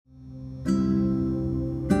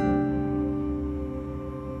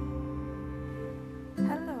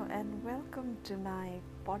to my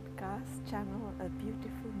podcast channel, A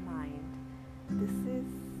Beautiful Mind. This is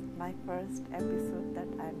my first episode that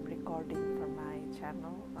I'm recording for my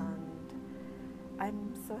channel, and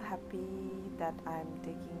I'm so happy that I'm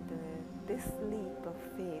taking this leap of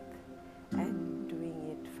faith and doing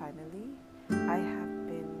it finally. I have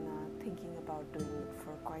been thinking about doing it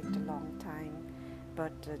for quite a long time,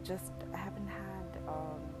 but just haven't had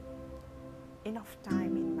enough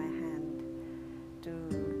time in my hand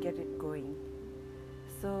to get it going.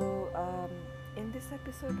 So in this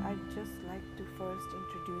episode, I'd just like to first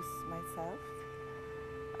introduce myself.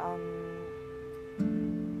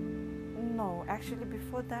 No, actually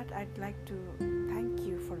before that, I'd like to thank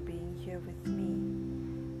you for being here with me.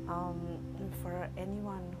 For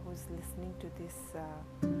anyone who's listening to this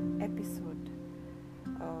episode,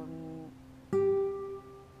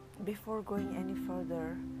 before going any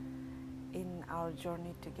further in our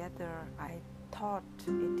journey together, I thought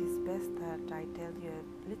it is best that I tell you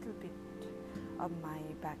a little bit of my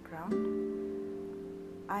background.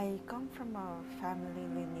 I come from a family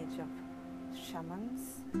lineage of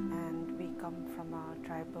shamans, and we come from a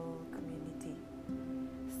tribal community.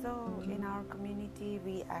 So in our community,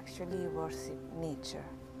 we actually worship nature.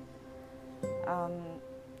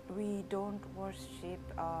 We don't worship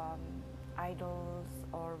idols,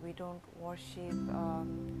 or we don't worship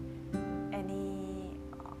any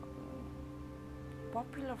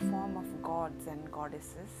popular form of gods and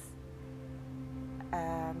goddesses.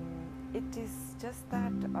 It is just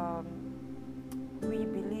that we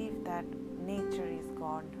believe that nature is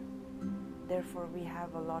God. Therefore, we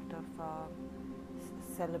have a lot of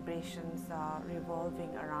celebrations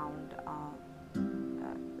revolving around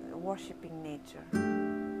worshipping nature.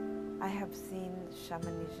 I have seen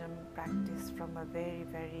shamanism practiced from a very,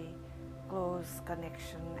 very close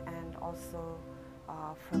connection, and also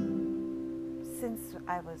since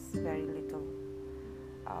I was very little.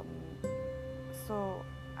 So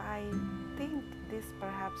I think this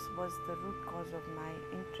perhaps was the root cause of my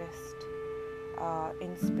interest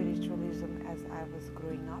in spiritualism as I was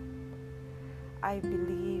growing up. I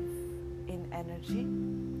believe in energy,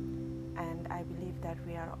 and I believe that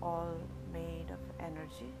we are all made of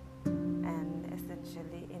energy, and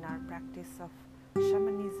essentially in our practice of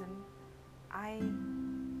shamanism, I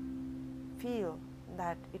feel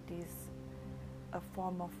that it is a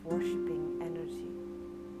form of worshipping energy.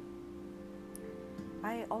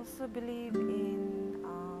 I also believe in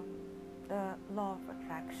the law of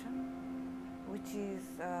attraction, which is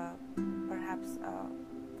perhaps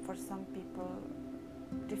for some people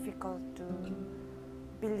difficult to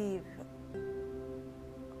believe,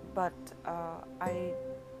 but I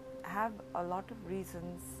have a lot of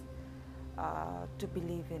reasons to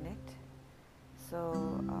believe in it. So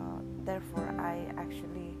therefore I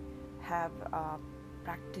actually have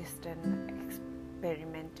practiced and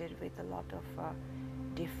experimented with a lot of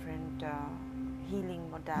different healing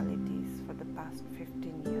modalities for the past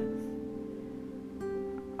 15 years.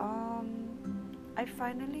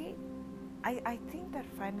 I think that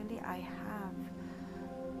finally I have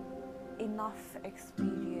enough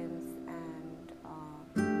experience, and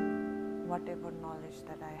whatever knowledge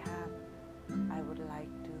that I have, I would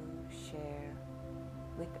like to share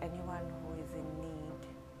with anyone who is in need,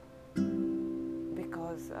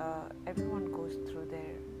 because everyone goes through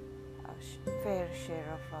their fair share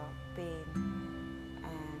of pain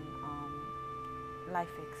and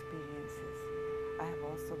life experiences. I have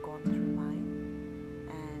also gone through mine,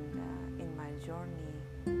 and in my journey,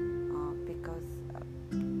 because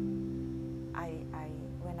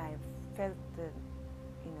when I felt the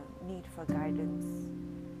need for guidance,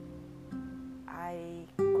 I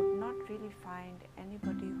could not really find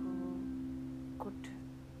anybody who could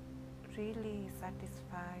really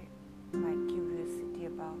satisfy my curiosity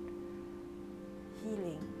about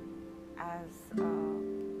healing as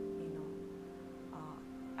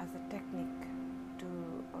as a technique to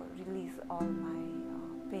release all my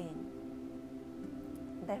pain.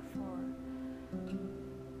 Therefore,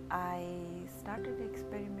 I started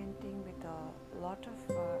experimenting with a lot of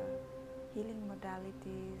healing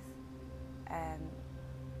modalities, and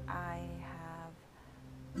I have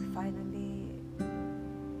finally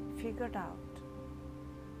figured out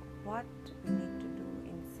what we need to do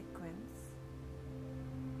in sequence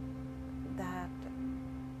that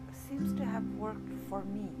seems to have worked for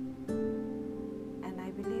me, and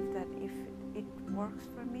I believe that if it works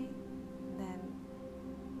for me, then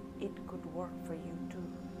it could work for you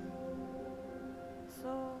too. So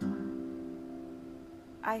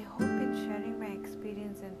I hope in sharing my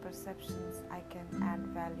experience and perceptions, I can add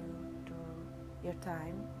value to your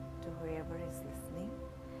time, to whoever is listening,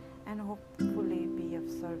 and hopefully be of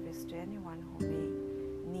service to anyone who may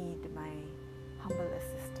need my humble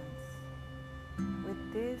assistance.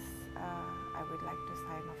 With this, I would like to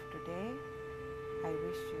sign off today. I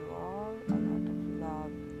wish you all a lot of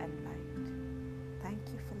love and light. Thank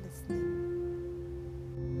you for listening.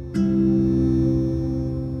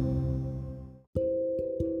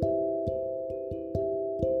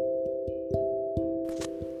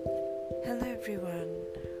 Hello everyone,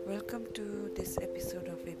 welcome to this episode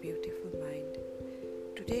of A Beautiful Mind.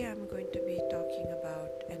 Today I'm going to be talking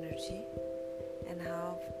about energy and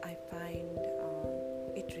how I find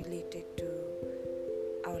it related to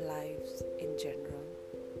our lives in general.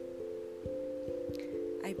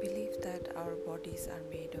 I believe that our bodies are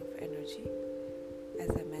made of energy, as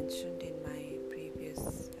I mentioned in my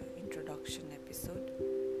previous introduction episode.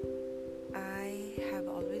 I have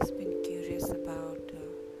always been curious about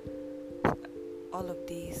all of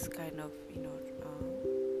these kind of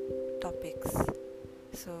topics,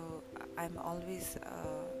 so I'm always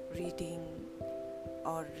reading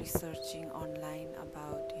or researching online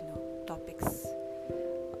about topics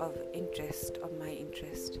of interest, of my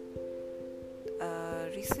interest.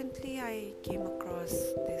 Recently I came across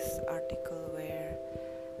this article where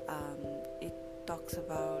it talks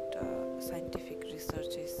about scientific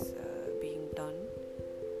researches being done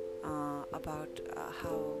about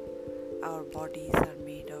how our bodies are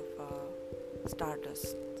made of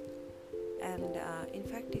stardust, and in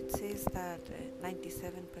fact it says that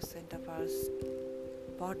 97% of our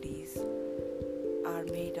bodies are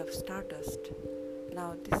made of stardust.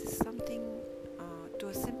 Now this is something to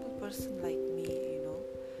a simple person like me,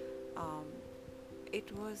 it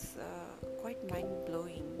was quite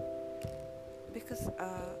mind-blowing, because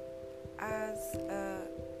as a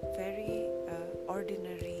very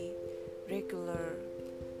ordinary, regular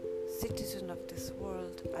citizen of this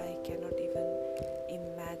world, I cannot even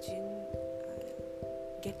imagine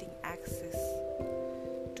getting access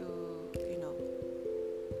to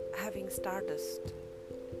having stardust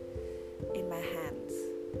in my hands.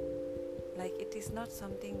 Like, it is not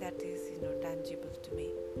something that is tangible to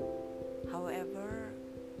me. However,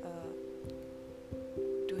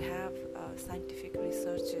 to have scientific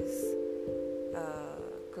researches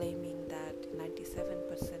claiming that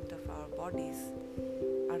 97% of our bodies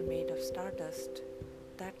are made of stardust,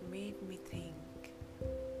 that made me think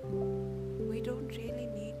we don't really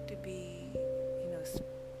need to be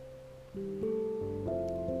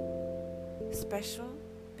special,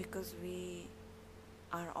 because we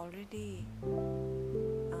are already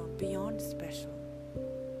beyond special.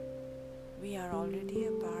 We are already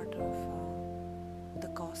a part of the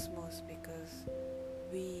cosmos, because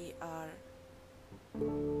we are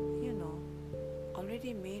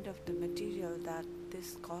already made of the material that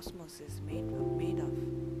this cosmos is made of.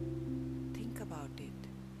 Think about it.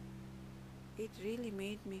 It really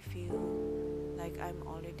made me feel like I'm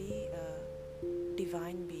already a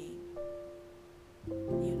divine being,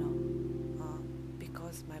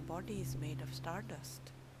 because my body is made of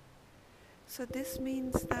stardust. So this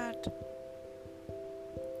means that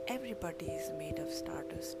everybody is made of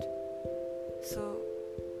stardust. So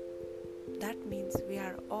that means we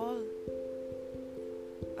are all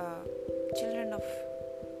children of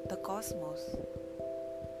the cosmos,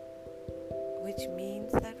 which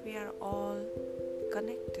means that we are all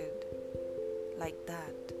connected like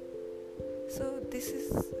that. So this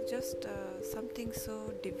is just something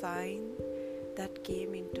so divine that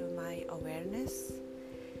came into my awareness,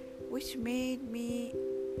 which made me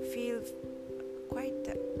feel quite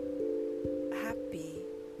happy,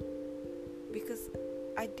 because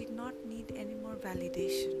I did not need any more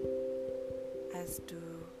validation as to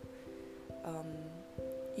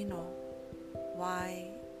why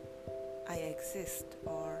I exist,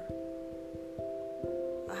 or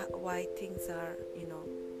why things are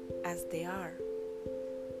as they are.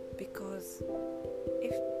 Because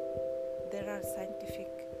if there are scientific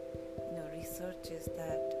researches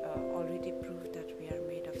that already prove that we are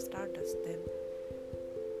made of stardust, then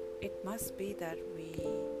it must be that we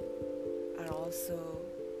are also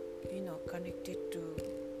connected to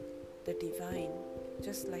the divine,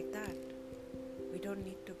 just like that. We don't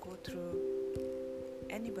need to go through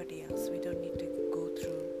anybody else. We don't need to go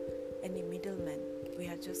through any middlemen. We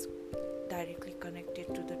are just directly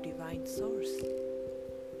connected to the divine source,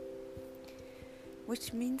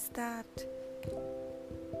 which means that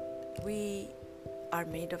we are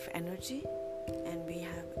made of energy, and we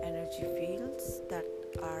have energy fields that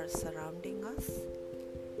are surrounding us.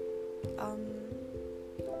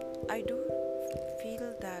 I do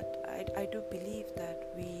feel that I do believe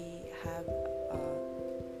that we have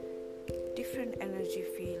different energy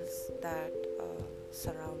fields that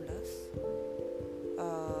surround us,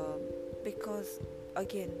 because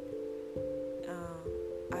again,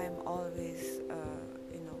 I am always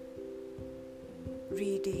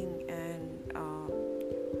reading and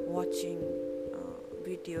watching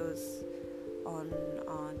videos on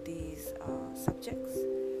these subjects.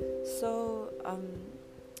 So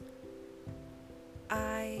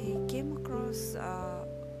I came across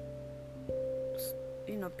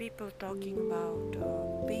people talking about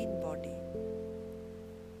pain body.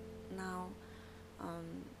 Now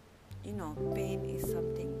pain is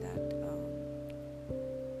something that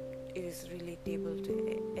it is relatable to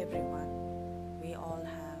everyone. We all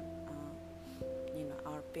have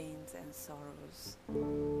our pains and sorrows,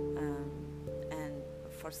 and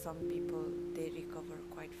for some people they recover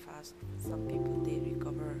quite fast. Some people they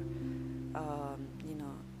recover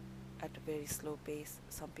at a very slow pace.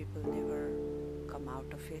 Some people never come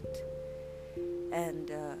out of it.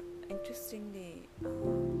 And interestingly,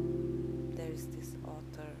 there is this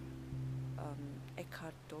author,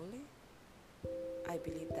 Eckhart Tolle. I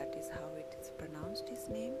believe that is how it is pronounced, his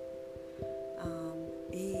name.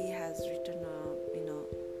 He has written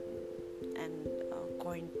and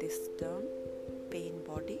coined this term, pain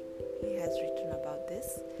body. He has written about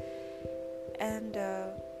this, and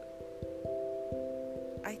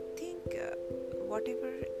I think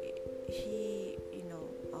whatever he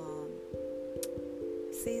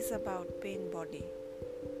says about pain body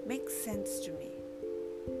makes sense to me.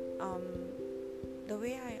 The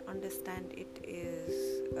way I understand it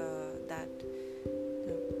is that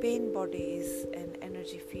the pain body is an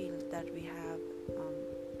energy field that we have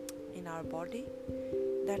in our body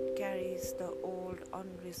that carries the old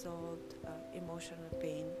unresolved emotional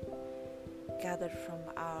pain gathered from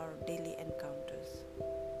our daily encounters.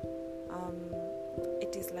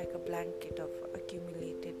 It is like a blanket of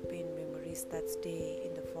accumulated pain memories that stay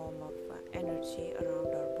in the form of energy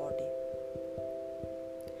around our body.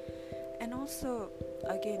 And also,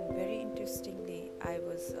 again, very interestingly, I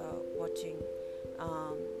was watching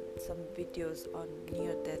some videos on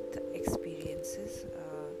near-death experiences.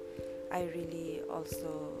 I really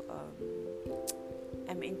also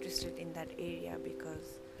am interested in that area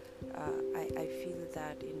because I feel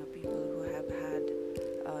that people who have had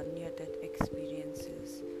near-death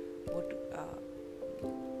experiences would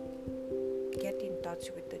get in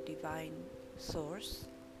touch with the divine source,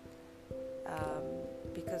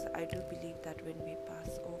 because I do believe that when we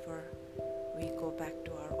pass over, we go back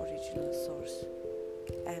to our original source.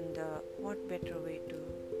 And what better way to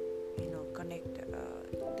connect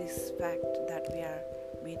this fact that we are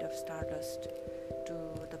made of stardust to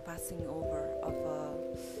the passing over of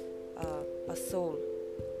a soul,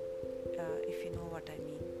 if you know what I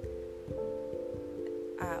mean.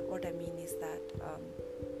 What I mean is that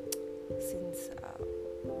since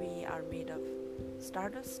we are made of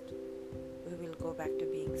stardust, we will go back to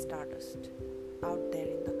being stardust out there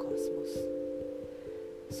in the cosmos.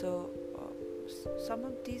 So some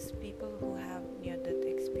of these people who have near-death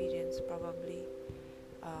experience probably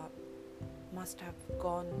must have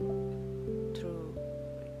gone through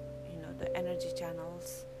the energy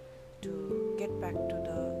channels to get back to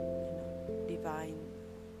the divine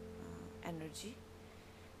energy,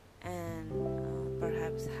 and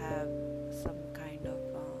perhaps have some kind of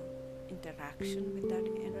interaction with that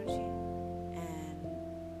energy and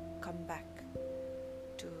come back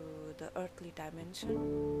to the earthly dimension.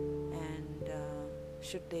 And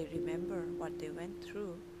should they remember what they went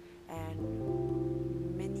through, and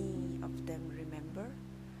many of them remember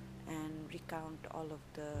and recount all of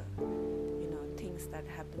the things that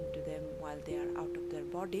happened to them while they are out of their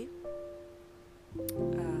body.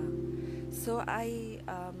 So I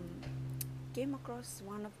came across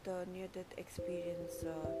one of the near-death experience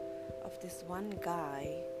of this one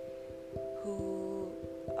guy who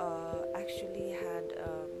actually had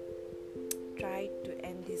tried to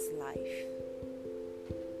end his life.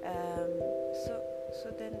 So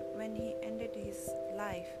then when he ended his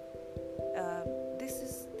life, this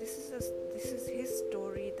is his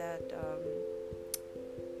story that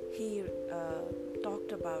he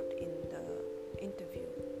talked about in the interview.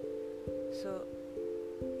 So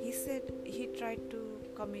he said he tried to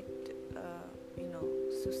commit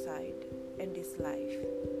suicide, end his life,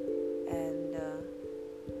 and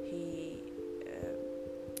he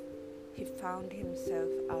found himself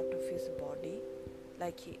out of his body.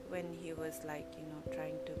 Like when he was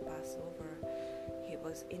trying to pass over, he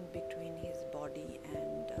was in between his body,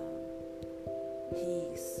 and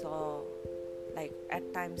he saw, like,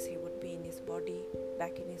 at times he would be in his body,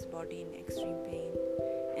 back in his body in extreme pain,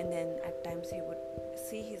 and then at times he would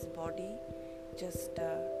see his body just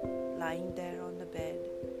lying there on the bed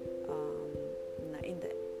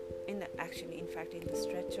in fact in the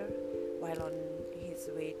stretcher while on his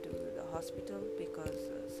way to the hospital, because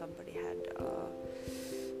somebody had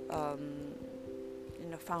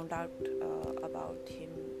found out about him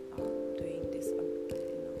doing this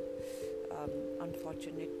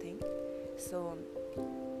unfortunate thing. So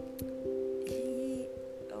he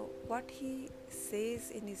what he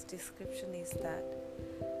says in his description is that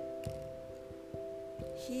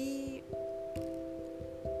he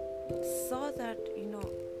saw that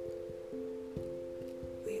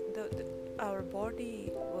our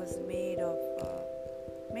body was made of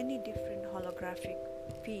many different holographic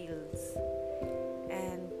fields,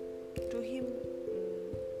 and to him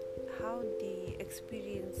how the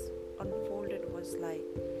experience unfolded was like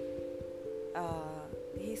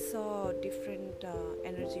he saw different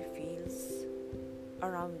energy fields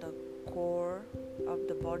around the core of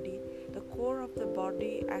the body. The core of the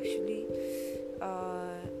body actually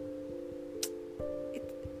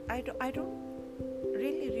I don't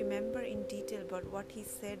really remember in detail, but what he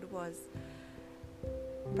said was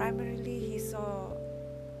primarily he saw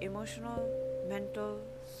emotional, mental,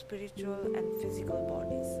 spiritual and physical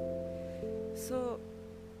bodies. So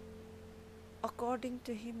according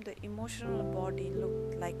to him, the emotional body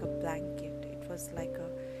looked like a blanket. It was like a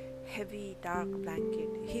heavy dark blanket.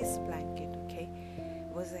 His blanket,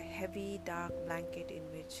 was a heavy dark blanket in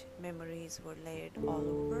which memories were layered all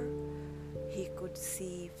over. He could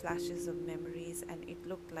see flashes of memories, and it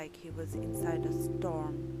looked like he was inside a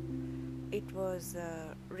storm. It was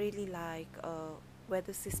really like a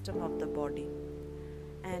weather system of the body,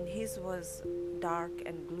 and his was dark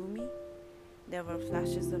and gloomy. There were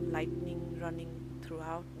flashes of lightning running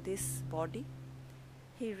throughout this body.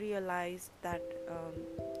 He realized that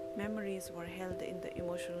memories were held in the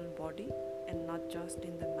emotional body and not just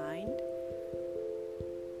in the mind.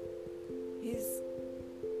 His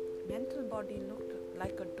mental body looked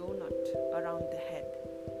like a donut around the head.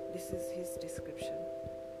 This is his description.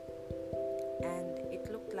 And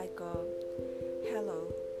it looked like a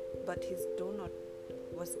halo, but his donut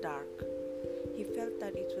was dark. He felt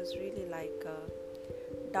that it was really like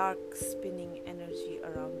a dark spinning energy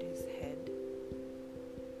around his head.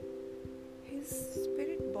 His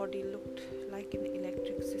spirit body looked like an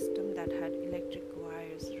electric system that had electric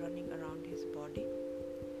wires running around his body.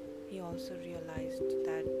 He also realized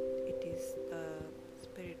that it is the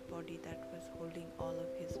spirit body that was holding all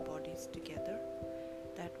of his bodies together,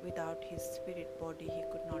 that without his spirit body he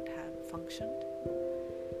could not have functioned.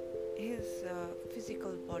 His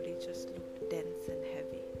physical body just looked dense and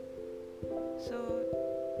heavy. So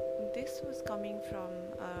this was coming from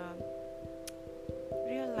a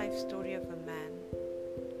real life story of a man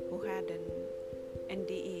who had an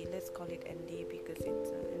NDE. Let's call it NDE because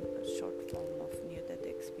it's a short form of near-death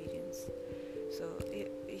experience. So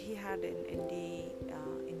he had an NDE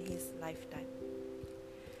in his lifetime.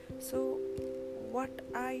 So what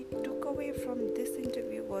I took away from this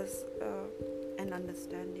interview was an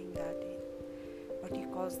understanding that what he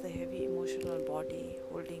calls the heavy emotional body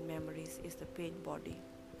holding memories is the pain body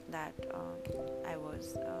that I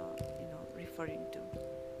was referring to.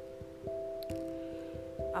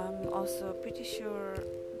 I'm also pretty sure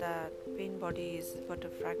that pain body is but a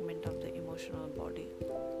fragment of the emotional body.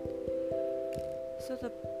 So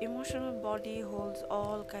the emotional body holds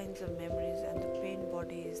all kinds of memories, and the pain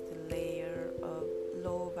body is the layer of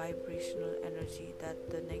low vibrational energy that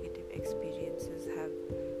the negative experiences have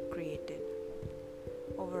created.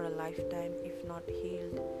 Over a lifetime, if not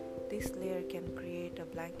healed, this layer can create a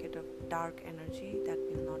blanket of dark energy that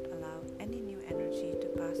will not allow any new energy to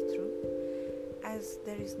pass through, as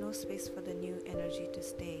there is no space for the new energy to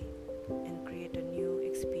stay and create a new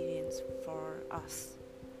experience for us.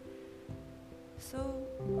 So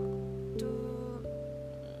to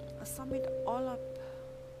sum it all up,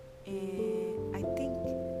 I think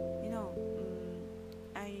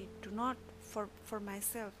I do not, for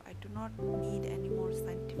myself, I do not need any more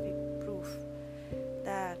scientific proof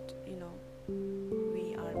that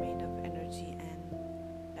we are made of energy, and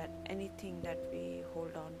that anything that we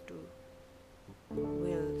hold on to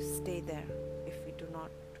will stay there if we do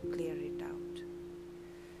not clear it out.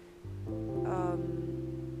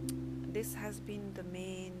 This has been the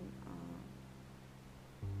main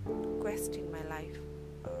quest in my life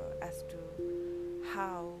as to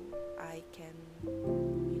how I can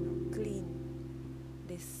clean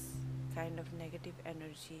this kind of negative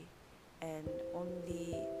energy and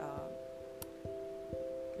only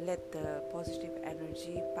let the positive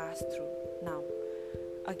energy pass through. Now,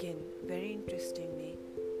 again, very interestingly,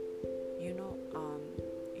 you know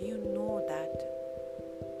that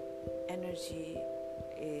energy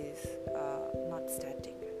is not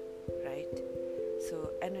static, right?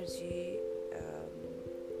 energy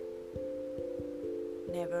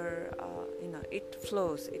never, it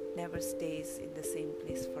flows, it never stays in the same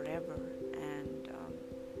place forever. And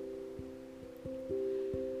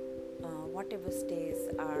whatever stays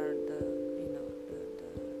are the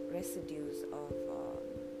residues of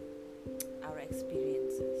our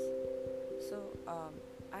experiences. So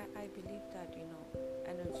I believe that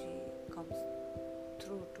energy comes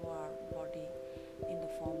through to our body in the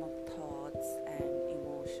form of thoughts and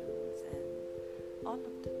emotions and all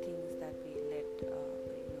of the things that we let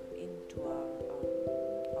into our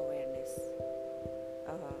awareness,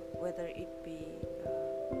 whether it be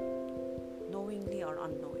knowingly or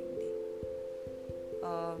unknowingly.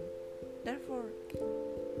 Therefore,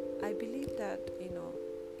 I believe that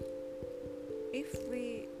if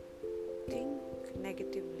we think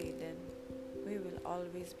negatively, then we will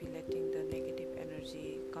always be letting the negative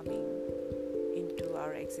energy coming into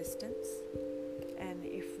our existence. And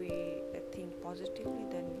if we think positively,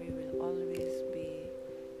 then we will always be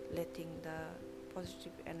letting the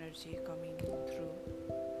positive energy coming through.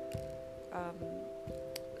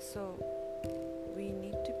 So we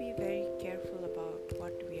need to be very careful about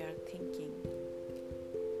what we are thinking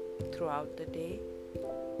throughout the day,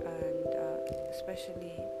 and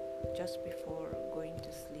especially just before going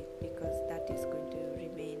to sleep, because that is going to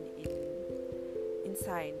remain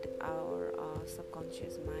inside our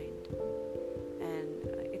subconscious mind, and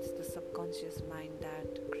it's the subconscious mind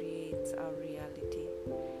that creates our reality.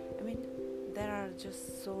 I mean, there are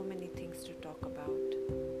just so many things to talk about,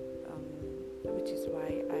 which is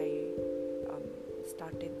why I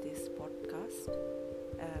started this podcast,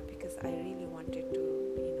 because I really wanted to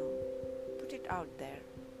put it out there.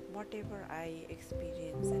 Whatever I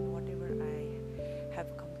experience and whatever I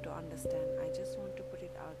have come to understand, I just want to put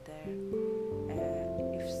it out there.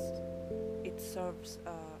 If it serves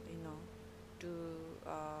to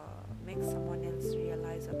make someone else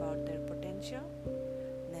realize about their potential,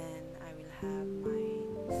 then I will have my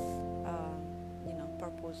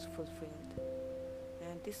purpose fulfilled.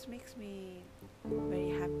 And this makes me very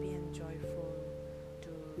happy and joyful to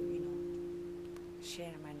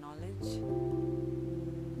share my knowledge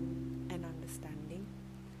and understanding.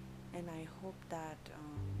 And I hope that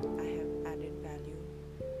I have added value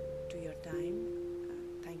to your time.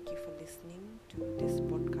 Thank you for listening to this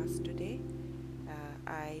podcast today.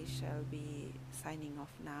 I shall be signing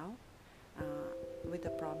off now, with the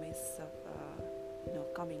promise of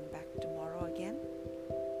coming back tomorrow again,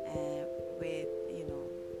 with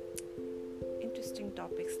interesting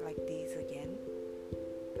topics like these again.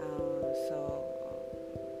 So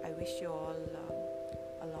I wish you all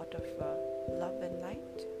a lot of love and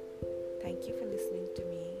light. Thank you for listening to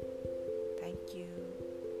me. Thank you,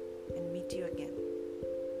 and meet you again.